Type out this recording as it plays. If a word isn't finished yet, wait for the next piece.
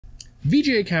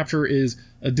VGA capture is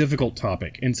a difficult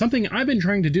topic, and something I've been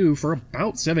trying to do for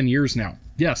about 7 years now.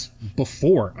 Yes,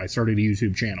 before I started a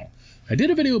YouTube channel. I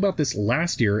did a video about this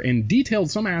last year and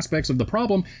detailed some aspects of the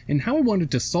problem and how I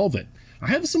wanted to solve it. I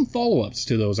have some follow-ups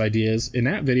to those ideas in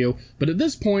that video, but at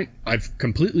this point, I've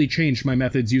completely changed my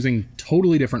methods using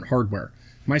totally different hardware.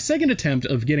 My second attempt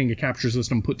of getting a capture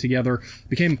system put together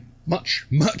became much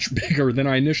bigger than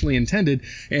I initially intended,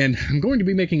 and I'm going to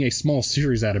be making a small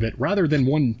series out of it rather than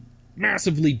one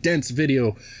massively dense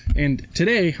video. And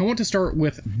today I want to start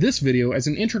with this video as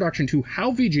an introduction to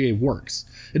how VGA works.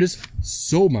 It is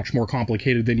so much more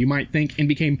complicated than you might think and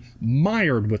became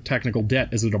mired with technical debt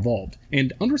as it evolved.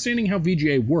 And understanding how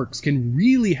VGA works can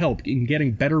really help in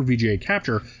getting better VGA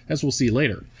capture, as we'll see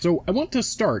later. So I want to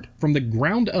start from the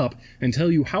ground up and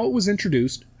tell you how it was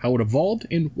introduced, how it evolved,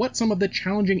 and what some of the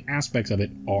challenging aspects of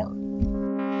it are.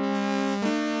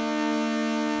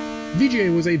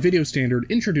 VGA was a video standard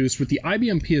introduced with the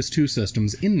IBM PS2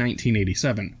 systems in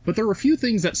 1987, but there are a few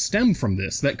things that stem from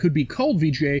this that could be called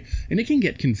VGA, and it can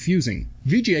get confusing.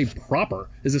 VGA proper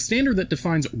is a standard that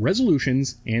defines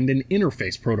resolutions and an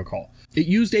interface protocol. It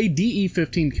used a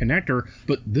DE15 connector,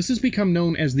 but this has become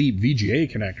known as the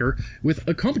VGA connector with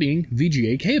accompanying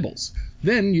VGA cables.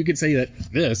 Then you could say that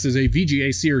this is a VGA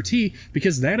CRT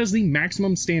because that is the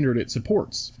maximum standard it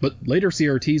supports, but later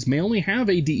CRTs may only have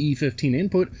a DE15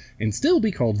 input and still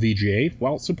be called VGA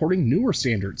while supporting newer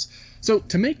standards. So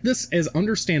to make this as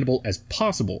understandable as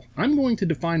possible, I'm going to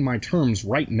define my terms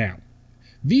right now.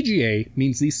 VGA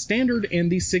means the standard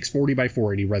and the 640 by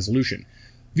 480 resolution.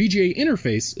 VGA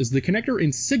interface is the connector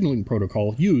and signaling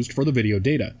protocol used for the video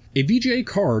data. A VGA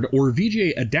card or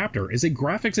VGA adapter is a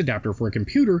graphics adapter for a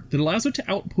computer that allows it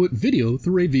to output video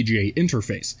through a VGA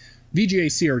interface. VGA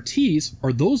CRTs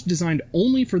are those designed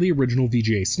only for the original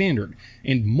VGA standard,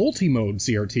 and multi-mode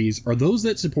CRTs are those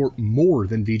that support more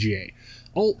than VGA.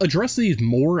 I'll address these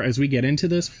more as we get into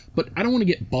this, but I don't want to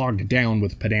get bogged down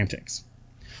with pedantics.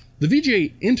 The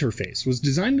VGA interface was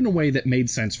designed in a way that made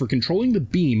sense for controlling the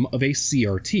beam of a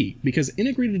CRT, because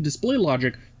integrated display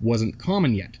logic wasn't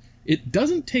common yet. It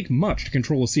doesn't take much to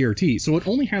control a CRT, so it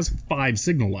only has 5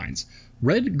 signal lines: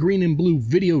 red, green, and blue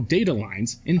video data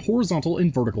lines, and horizontal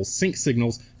and vertical sync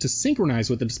signals to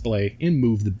synchronize with the display and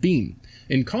move the beam.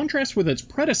 In contrast with its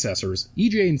predecessors,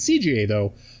 EGA and CGA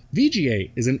though,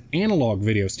 VGA is an analog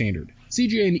video standard.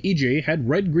 CGA and EGA had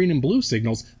red, green, and blue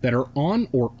signals that are on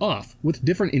or off with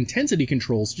different intensity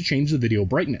controls to change the video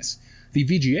brightness. The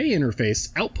VGA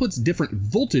interface outputs different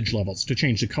voltage levels to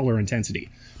change the color intensity.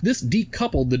 This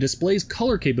decoupled the display's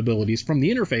color capabilities from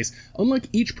the interface, unlike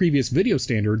each previous video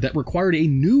standard that required a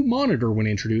new monitor when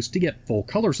introduced to get full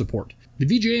color support. The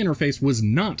VGA interface was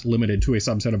not limited to a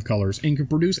subset of colors and could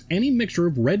produce any mixture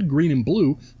of red, green, and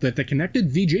blue that the connected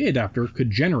VGA adapter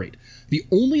could generate. The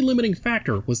only limiting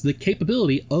factor was the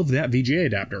capability of that VGA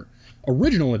adapter.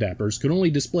 Original adapters could only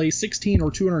display 16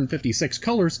 or 256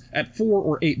 colors at 4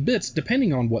 or 8 bits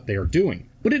depending on what they are doing.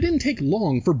 But it didn't take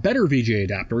long for better VGA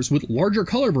adapters with larger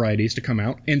color varieties to come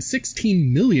out, and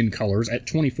 16 million colors at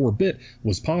 24-bit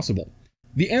was possible.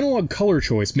 The analog color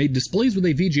choice made displays with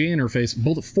a VGA interface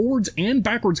both forwards and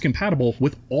backwards compatible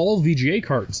with all VGA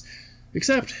cards.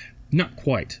 Except, not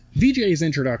quite. VGA's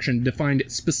introduction defined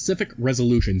specific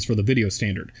resolutions for the video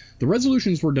standard. The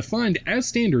resolutions were defined as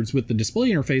standards with the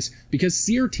display interface because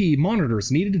CRT monitors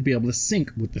needed to be able to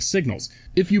sync with the signals.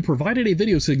 If you provided a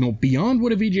video signal beyond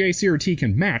what a VGA CRT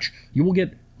can match, you will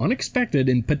get unexpected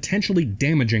and potentially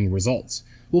damaging results.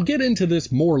 We'll get into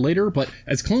this more later, but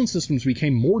as clone systems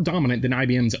became more dominant than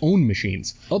IBM's own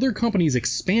machines, other companies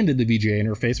expanded the VGA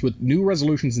interface with new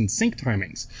resolutions and sync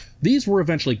timings. These were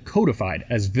eventually codified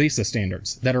as VESA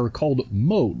standards that are called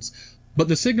modes, but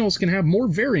the signals can have more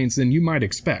variance than you might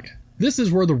expect. This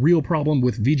is where the real problem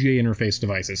with VGA interface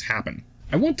devices happen.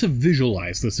 I want to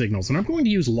visualize the signals, and I'm going to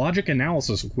use logic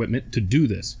analysis equipment to do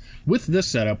this. With this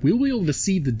setup, we'll be able to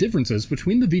see the differences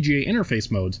between the VGA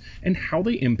interface modes and how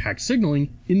they impact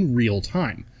signaling in real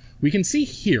time. We can see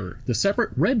here the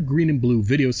separate red, green, and blue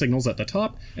video signals at the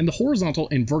top and the horizontal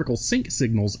and vertical sync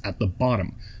signals at the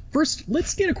bottom. First,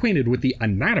 let's get acquainted with the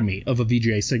anatomy of a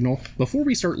VGA signal before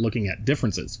we start looking at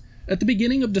differences. At the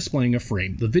beginning of displaying a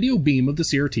frame, the video beam of the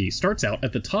CRT starts out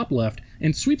at the top left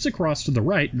and sweeps across to the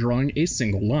right, drawing a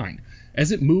single line.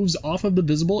 As it moves off of the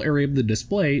visible area of the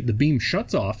display, the beam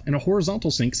shuts off and a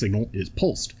horizontal sync signal is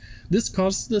pulsed. This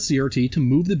causes the CRT to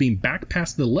move the beam back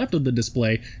past the left of the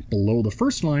display below the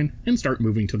first line and start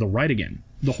moving to the right again.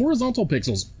 The horizontal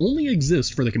pixels only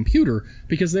exist for the computer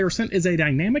because they are sent as a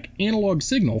dynamic analog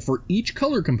signal for each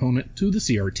color component to the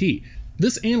CRT.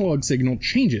 This analog signal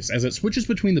changes as it switches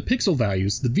between the pixel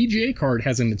values the VGA card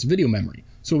has in its video memory.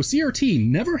 so a CRT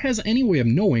never has any way of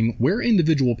knowing where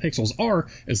individual pixels are,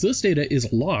 as this data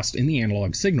is lost in the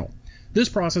analog signal. This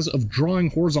process of drawing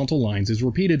horizontal lines is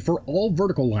repeated for all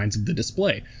vertical lines of the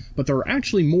display, but there are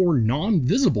actually more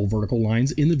non-visible vertical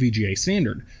lines in the VGA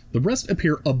standard. The rest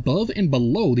appear above and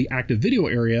below the active video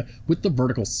area with the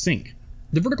vertical sync.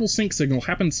 The vertical sync signal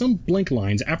happens some blank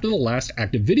lines after the last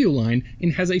active video line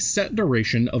and has a set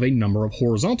duration of a number of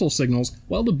horizontal signals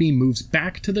while the beam moves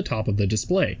back to the top of the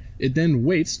display. It then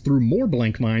waits through more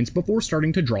blank lines before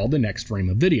starting to draw the next frame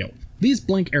of video. These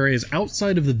blank areas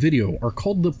outside of the video are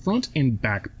called the front and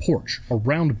back porch,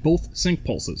 around both sync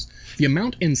pulses. The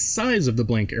amount and size of the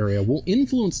blank area will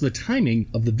influence the timing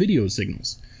of the video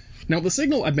signals. Now, the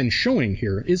signal I've been showing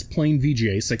here is plain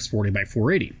VGA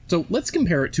 640x480, so let's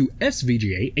compare it to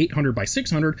SVGA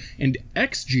 800x600 and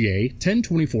XGA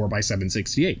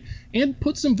 1024x768, and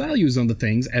put some values on the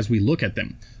things as we look at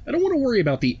them. I don't want to worry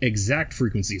about the exact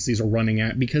frequencies these are running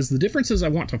at because the differences I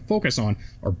want to focus on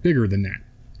are bigger than that.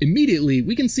 Immediately,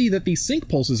 we can see that the sync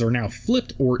pulses are now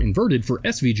flipped or inverted for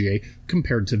SVGA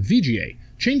compared to VGA.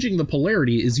 Changing the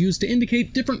polarity is used to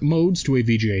indicate different modes to a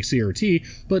VGA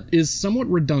CRT, but is somewhat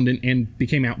redundant and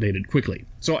became outdated quickly,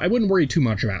 so I wouldn't worry too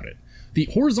much about it. The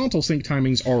horizontal sync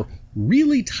timings are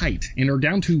really tight and are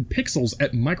down to pixels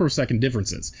at microsecond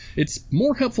differences. It's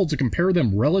more helpful to compare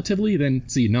them relatively than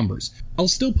see numbers. I'll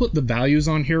still put the values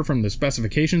on here from the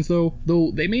specifications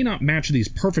though they may not match these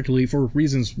perfectly for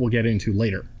reasons we'll get into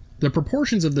later. The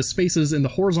proportions of the spaces in the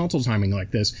horizontal timing like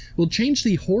this will change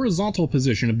the horizontal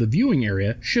position of the viewing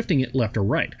area, shifting it left or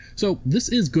right, so this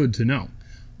is good to know.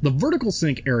 The vertical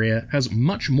sync area has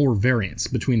much more variance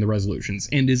between the resolutions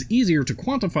and is easier to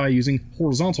quantify using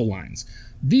horizontal lines.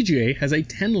 VGA has a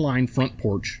 10-line front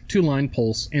porch, 2-line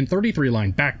pulse, and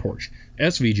 33-line back porch.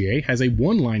 SVGA has a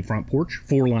 1-line front porch,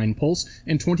 4-line pulse,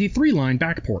 and 23-line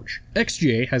back porch.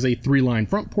 XGA has a 3-line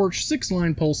front porch,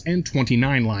 6-line pulse, and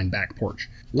 29-line back porch.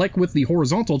 Like with the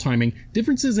horizontal timing,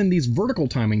 differences in these vertical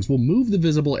timings will move the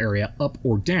visible area up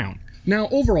or down. Now,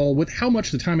 overall, with how much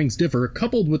the timings differ,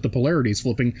 coupled with the polarities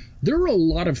flipping, there are a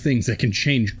lot of things that can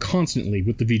change constantly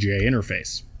with the VGA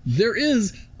interface. There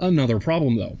is another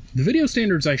problem though. The video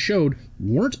standards I showed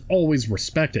weren't always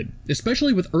respected,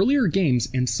 especially with earlier games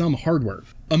and some hardware.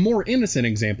 A more innocent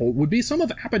example would be some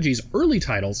of Apogee's early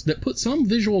titles that put some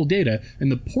visual data in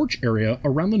the porch area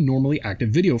around the normally active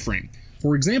video frame.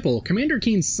 For example, Commander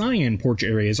Keen's cyan porch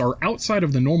areas are outside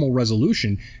of the normal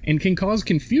resolution and can cause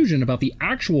confusion about the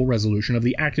actual resolution of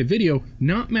the active video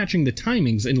not matching the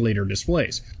timings in later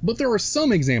displays. But there are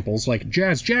some examples like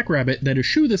Jazz Jackrabbit that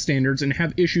eschew the standards and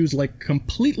have issues like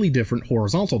completely different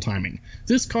horizontal timing.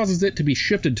 This causes it to be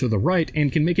shifted to the right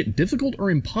and can make it difficult or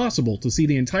impossible to see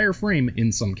the entire frame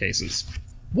in some cases.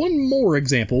 One more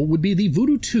example would be the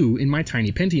Voodoo 2 in my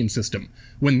tiny Pentium system.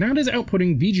 When that is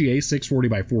outputting VGA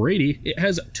 640x480, it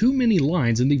has too many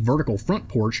lines in the vertical front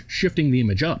porch shifting the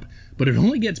image up. But it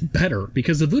only gets better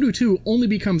because the Voodoo 2 only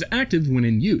becomes active when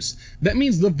in use. That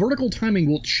means the vertical timing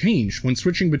will change when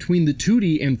switching between the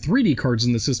 2D and 3D cards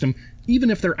in the system, even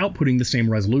if they're outputting the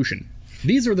same resolution.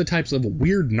 These are the types of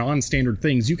weird non-standard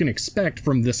things you can expect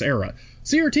from this era.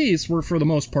 CRTs were, for the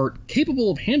most part, capable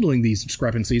of handling these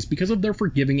discrepancies because of their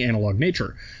forgiving analog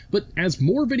nature, but as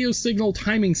more video signal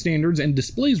timing standards and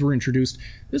displays were introduced,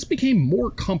 this became more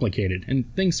complicated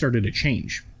and things started to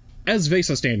change. As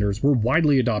VESA standards were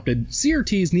widely adopted,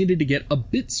 CRTs needed to get a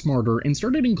bit smarter and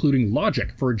started including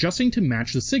logic for adjusting to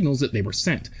match the signals that they were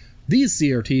sent. These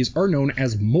CRTs are known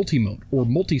as multi-mode or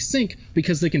multi-sync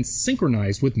because they can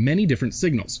synchronize with many different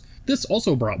signals. This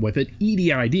also brought with it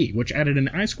EDID, which added an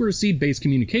I2C based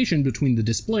communication between the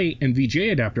display and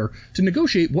VGA adapter to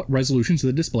negotiate what resolutions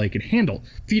the display could handle.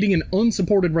 Feeding an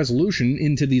unsupported resolution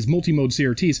into these multi-mode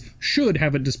CRTs should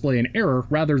have it display an error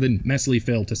rather than messily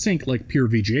fail to sync like pure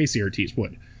VGA CRTs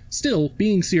would. Still,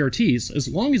 being CRTs, as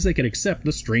long as they could accept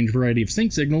the strange variety of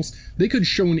sync signals, they could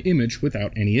show an image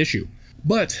without any issue.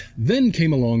 But then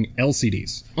came along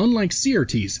LCDs. Unlike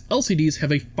CRTs, LCDs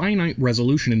have a finite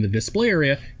resolution in the display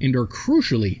area and are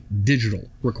crucially digital,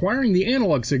 requiring the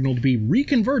analog signal to be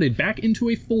reconverted back into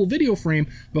a full video frame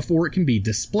before it can be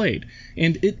displayed.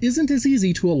 And it isn't as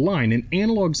easy to align an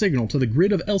analog signal to the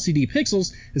grid of LCD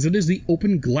pixels as it is the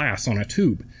open glass on a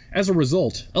tube. As a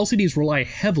result, LCDs rely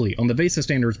heavily on the VESA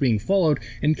standards being followed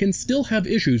and can still have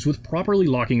issues with properly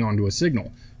locking onto a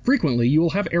signal. Frequently, you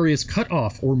will have areas cut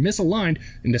off or misaligned,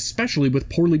 and especially with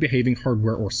poorly behaving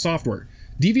hardware or software.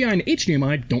 DVI and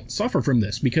HDMI don't suffer from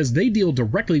this because they deal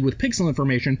directly with pixel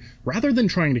information rather than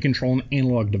trying to control an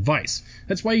analog device.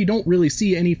 That's why you don't really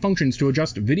see any functions to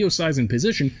adjust video size and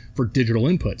position for digital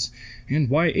inputs, and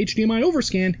why HDMI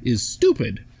overscan is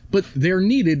stupid. but they're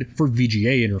needed for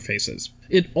VGA interfaces.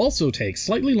 It also takes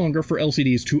slightly longer for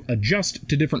LCDs to adjust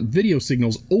to different video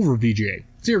signals over VGA.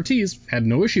 CRTs had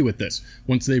no issue with this.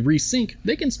 Once they resync,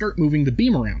 they can start moving the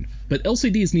beam around, but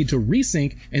LCDs need to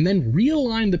resync and then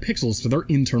realign the pixels to their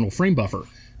internal frame buffer.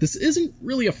 This isn't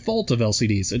really a fault of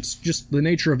LCDs, it's just the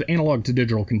nature of the analog to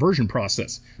digital conversion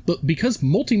process. But because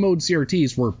multi-mode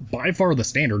CRTs were by far the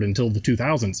standard until the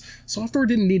 2000s, software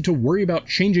didn't need to worry about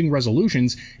changing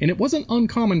resolutions, and it wasn't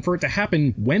uncommon for it to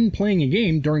happen when playing a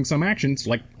game during some actions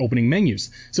like opening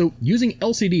menus. So using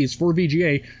LCDs for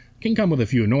VGA can come with a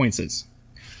few annoyances.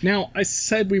 Now, I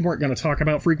said we weren't going to talk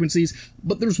about frequencies,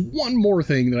 but there's one more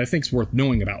thing that I think's worth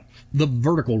knowing about: the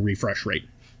vertical refresh rate.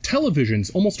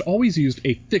 Televisions almost always used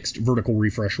a fixed vertical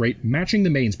refresh rate matching the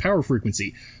mains power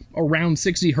frequency, around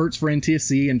 60 Hz for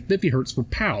NTSC and 50 Hz for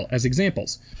PAL as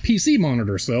examples. PC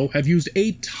monitors, though, have used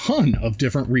a ton of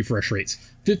different refresh rates.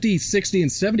 50, 60,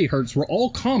 and 70 Hz were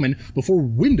all common before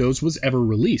Windows was ever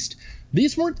released.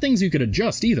 These weren't things you could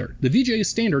adjust either. The VGA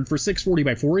standard for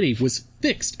 640x480 was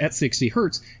fixed at 60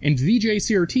 Hz, and VGA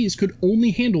CRTs could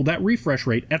only handle that refresh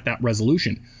rate at that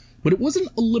resolution. But it wasn't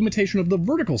a limitation of the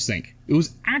vertical sync, it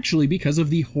was actually because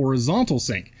of the horizontal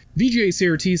sync. VGA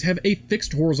CRTs have a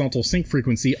fixed horizontal sync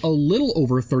frequency a little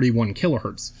over 31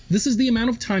 kHz. This is the amount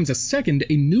of times a second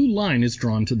a new line is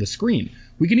drawn to the screen.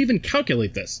 We can even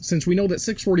calculate this, since we know that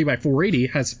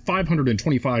 640x480 has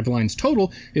 525 lines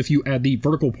total if you add the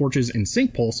vertical porches and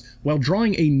sync pulse, while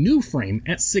drawing a new frame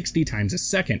at 60 times a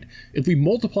second. If we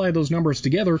multiply those numbers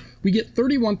together, we get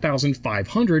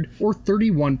 31,500 or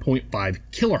 31.5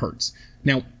 kHz.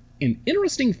 Now, an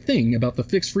interesting thing about the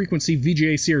fixed frequency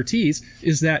VGA CRTs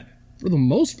is that, for the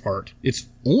most part, it's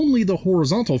only the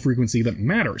horizontal frequency that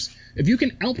matters. If you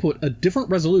can output a different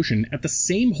resolution at the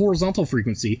same horizontal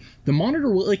frequency, the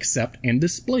monitor will accept and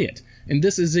display it. And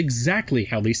this is exactly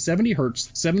how the 70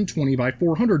 Hz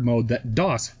 720x400 mode that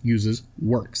DOS uses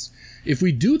works. If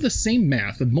we do the same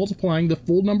math of multiplying the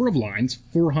full number of lines,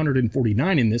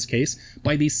 449 in this case,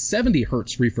 by the 70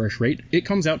 Hz refresh rate, it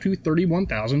comes out to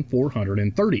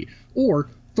 31,430, or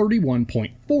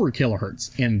 31.4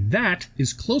 kHz, and that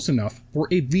is close enough for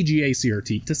a VGA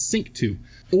CRT to sync to.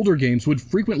 Older games would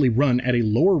frequently run at a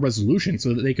lower resolution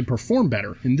so that they could perform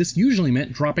better, and this usually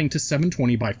meant dropping to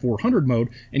 720x400 mode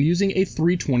and using a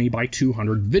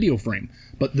 320x200 video frame,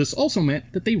 but this also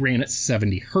meant that they ran at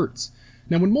 70 Hz.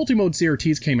 Now, when multi-mode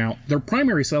CRTs came out, their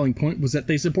primary selling point was that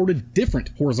they supported different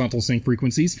horizontal sync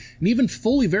frequencies, and even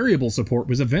fully variable support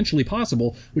was eventually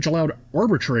possible, which allowed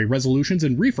arbitrary resolutions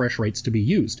and refresh rates to be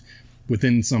used.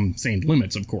 Within some sane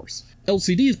limits, of course.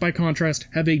 LCDs, by contrast,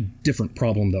 have a different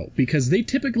problem though, because they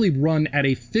typically run at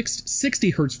a fixed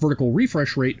 60 Hz vertical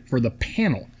refresh rate for the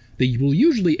panel. They will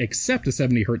usually accept a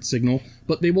 70 Hz signal,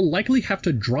 but they will likely have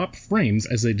to drop frames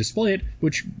as they display it,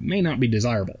 which may not be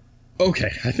desirable.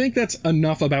 Okay, I think that's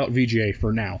enough about VGA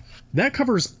for now. That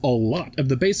covers a lot of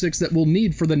the basics that we'll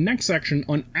need for the next section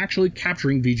on actually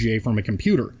capturing VGA from a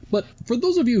computer. But for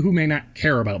those of you who may not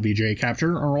care about VGA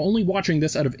capture or are only watching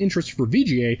this out of interest for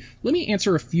VGA, let me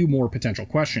answer a few more potential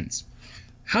questions.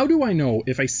 How do I know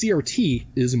if a CRT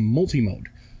is multi-mode?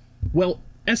 Well,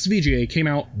 SVGA came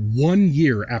out 1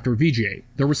 year after VGA.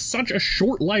 There was such a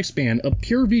short lifespan of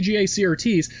pure VGA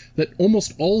CRTs that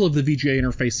almost all of the VGA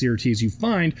interface CRTs you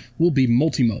find will be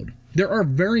multi-mode. There are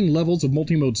varying levels of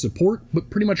multi-mode support, but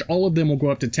pretty much all of them will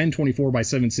go up to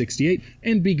 1024x768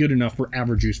 and be good enough for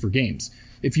average use for games.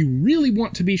 If you really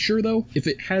want to be sure though, if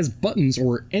it has buttons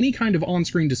or any kind of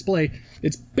on-screen display,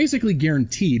 it's basically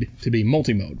guaranteed to be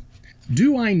multi-mode.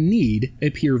 Do I need a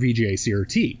pure VGA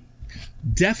CRT?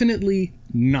 Definitely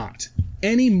not.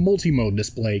 Any multi-mode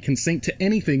display can sync to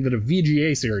anything that a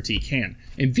VGA CRT can,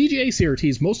 and VGA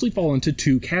CRTs mostly fall into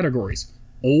two categories: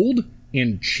 old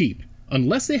and cheap.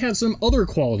 Unless they have some other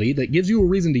quality that gives you a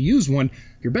reason to use one,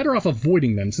 you're better off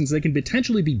avoiding them since they can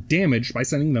potentially be damaged by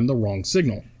sending them the wrong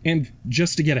signal. And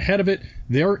just to get ahead of it,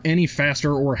 they aren't any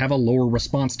faster or have a lower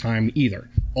response time either.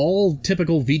 All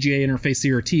typical VGA interface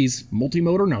CRTs,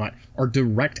 multi-mode or not, are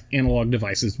direct analog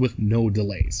devices with no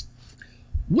delays.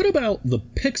 What about the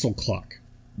pixel clock?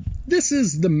 This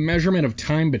is the measurement of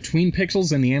time between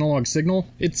pixels and the analog signal.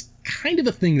 It's kind of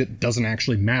a thing that doesn't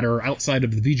actually matter outside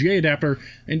of the VGA adapter,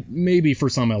 and maybe for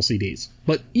some LCDs.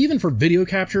 But even for video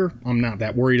capture, I'm not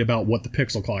that worried about what the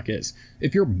pixel clock is.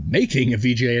 If you're making a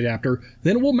VGA adapter,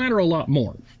 then it will matter a lot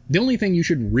more. The only thing you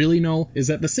should really know is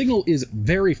that the signal is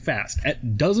very fast,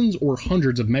 at dozens or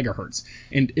hundreds of megahertz,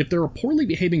 and if there are poorly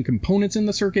behaving components in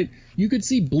the circuit, you could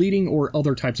see bleeding or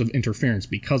other types of interference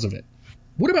because of it.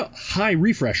 What about high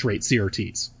refresh rate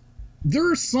CRTs?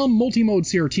 There are some multi-mode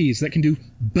CRTs that can do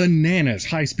bananas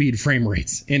high-speed frame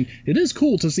rates, and it is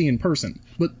cool to see in person,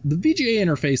 but the VGA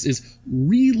interface is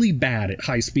really bad at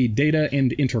high-speed data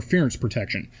and interference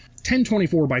protection.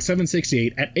 1024 by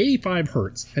 768 at 85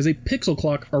 Hz has a pixel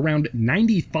clock around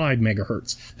 95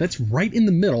 MHz. That's right in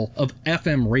the middle of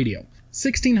FM radio.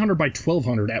 1600 by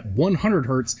 1200 at 100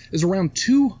 Hz is around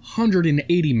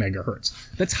 280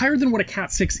 MHz. That's higher than what a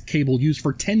Cat6 cable used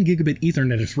for 10 gigabit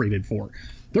Ethernet is rated for.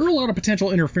 There are a lot of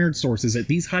potential interference sources at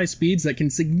these high speeds that can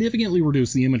significantly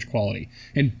reduce the image quality,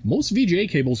 and most VGA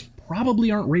cables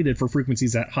probably aren't rated for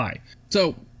frequencies that high.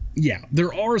 So, yeah,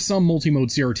 there are some multi-mode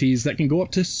CRTs that can go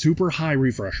up to super high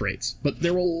refresh rates, but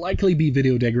there will likely be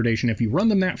video degradation if you run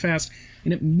them that fast,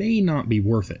 and it may not be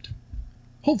worth it.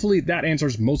 Hopefully that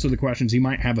answers most of the questions you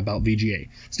might have about VGA.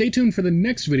 Stay tuned for the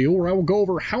next video where I will go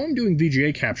over how I'm doing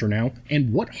VGA capture now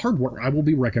and what hardware I will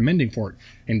be recommending for it.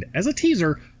 And as a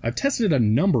teaser, I've tested a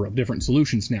number of different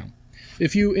solutions now.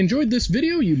 If you enjoyed this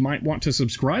video, you might want to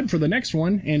subscribe for the next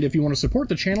one, and if you want to support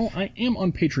the channel, I am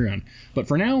on Patreon. But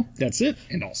for now, that's it,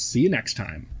 and I'll see you next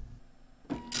time.